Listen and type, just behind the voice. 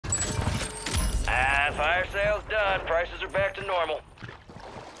Fire sale's done. Prices are back to normal.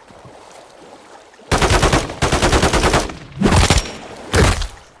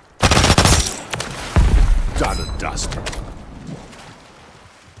 Done and dusted.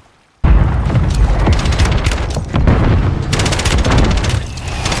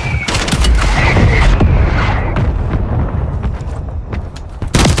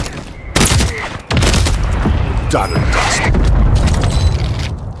 Done and dusted.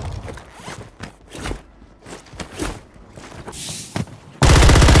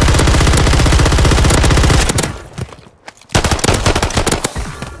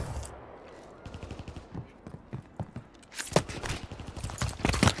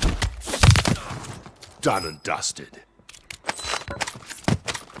 Done and dusted.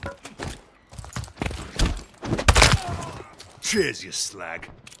 Cheers, you slag.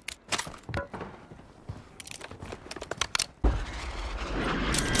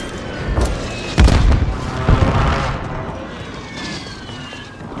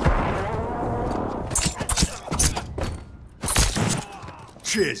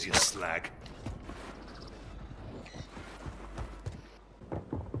 Cheers, you slag.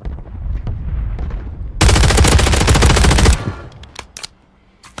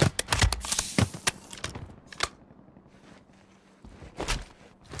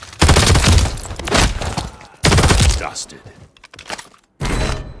 Dusted.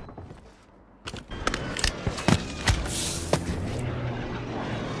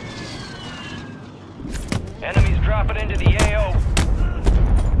 Enemies dropping into the AO.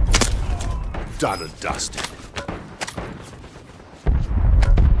 Done and dusted.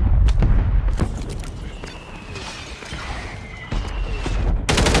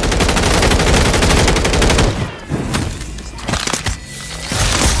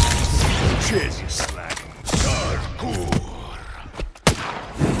 Cheers, you slag.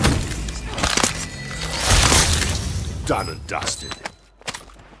 Done and dusted.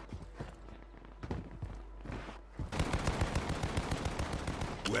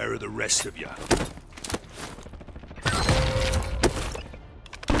 Where are the rest of you?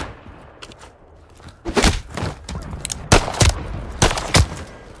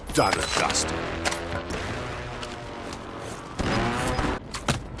 Done and dusted.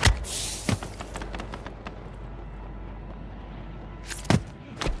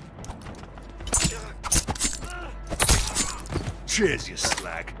 Cheers, you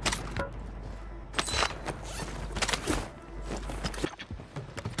slag.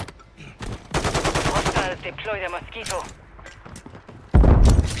 Hostiles deploy the mosquito.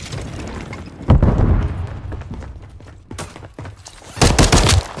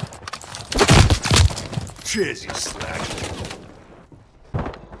 Cheers, you slag.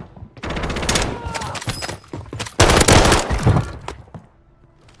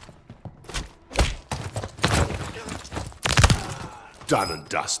 Done and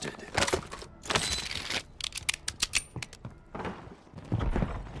dusted.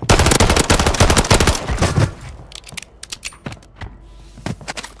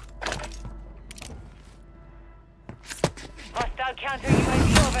 Hostile counter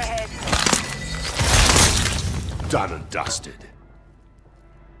UAV overhead. Done and dusted.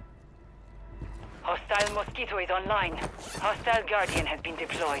 Hostile mosquito is online. Hostile guardian has been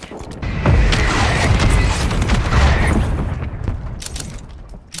deployed.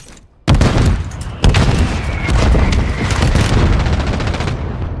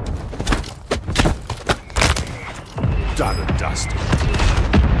 Done and dusted.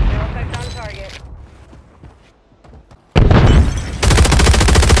 Perfect on target.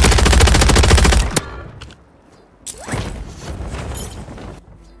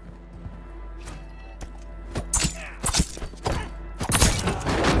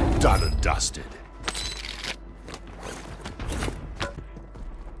 Done and dusted.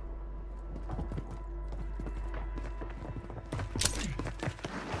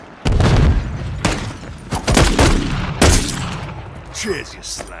 Cheers, you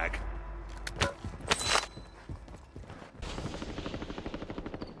slag.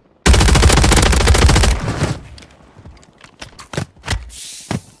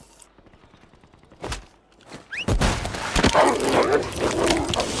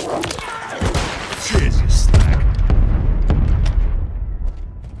 Cheers, you slag.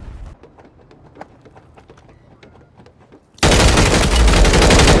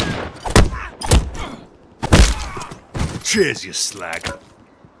 Cheers, you slag.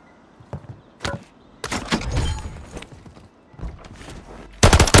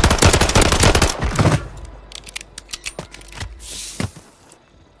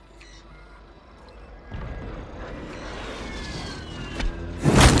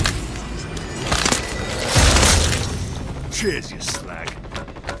 Cheers, you slag.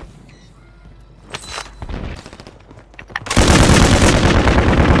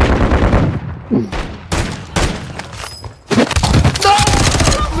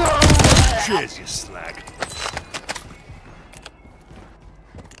 Cheers, you slag.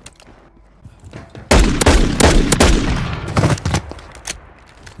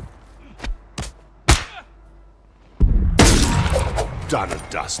 Done and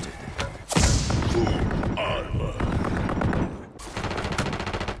dusted. Full armor.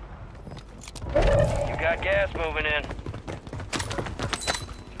 You got gas moving in.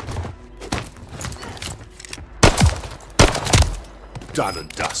 Done and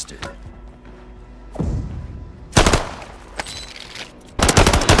dusted.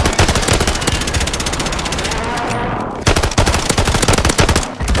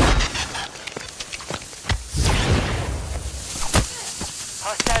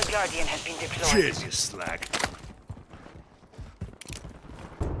 Hostile Guardian has been deployed. Cheers, you slag.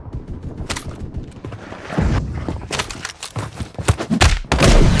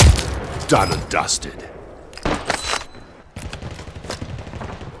 Done and dusted.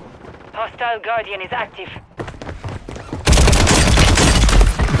 Hostile Guardian is active.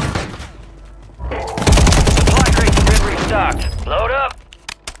 Supply crates have been restocked. Load up.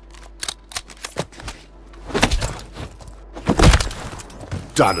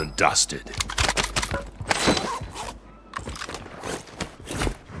 Done and dusted.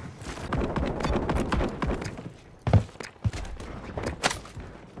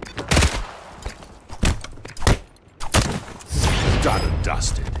 Done and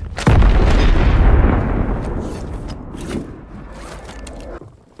dusted.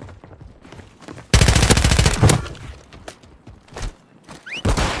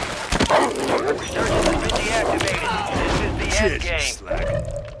 Resurgence has been deactivated. This is the end Cheers, you game. slag.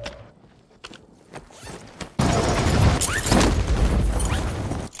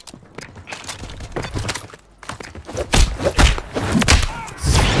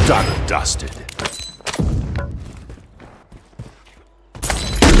 Done and dusted.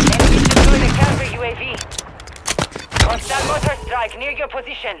 Enemies deploy the counter UAV. Hostile motor strike near your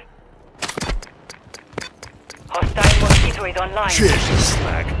position. Hostile Mosquito is online. Cheers, you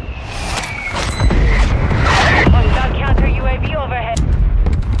slag. Hostile counter UAV overhead.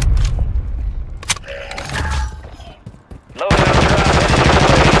 Load up drop headed your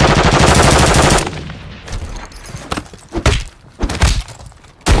way.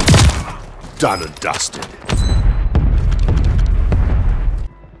 Done and dusted.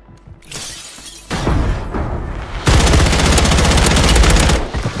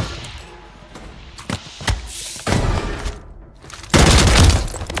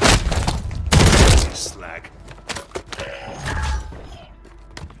 You slag.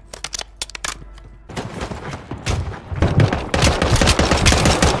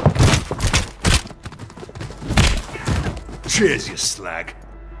 Cheers, you slag.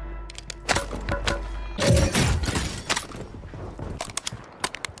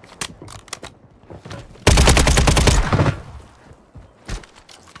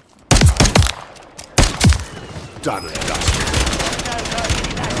 Done and dusted.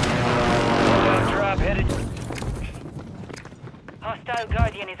 Load up drop headed. Hostile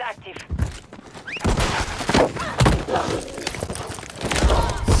Guardian is active.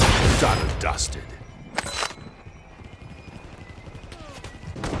 Done and dusted.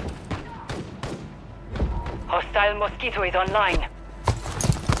 Hostile Mosquito is online.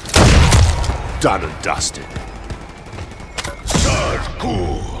 Done and dusted.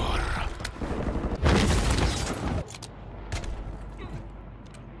 Hardcore.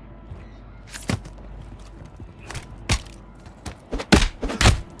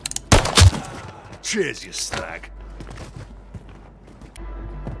 Cheers, you slag.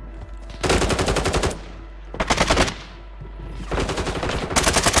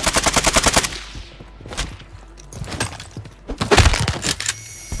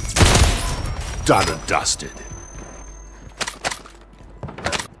 Done and dusted.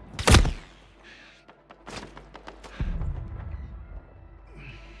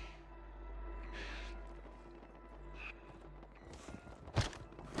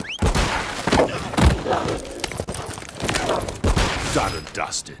 Done and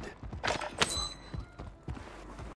dusted.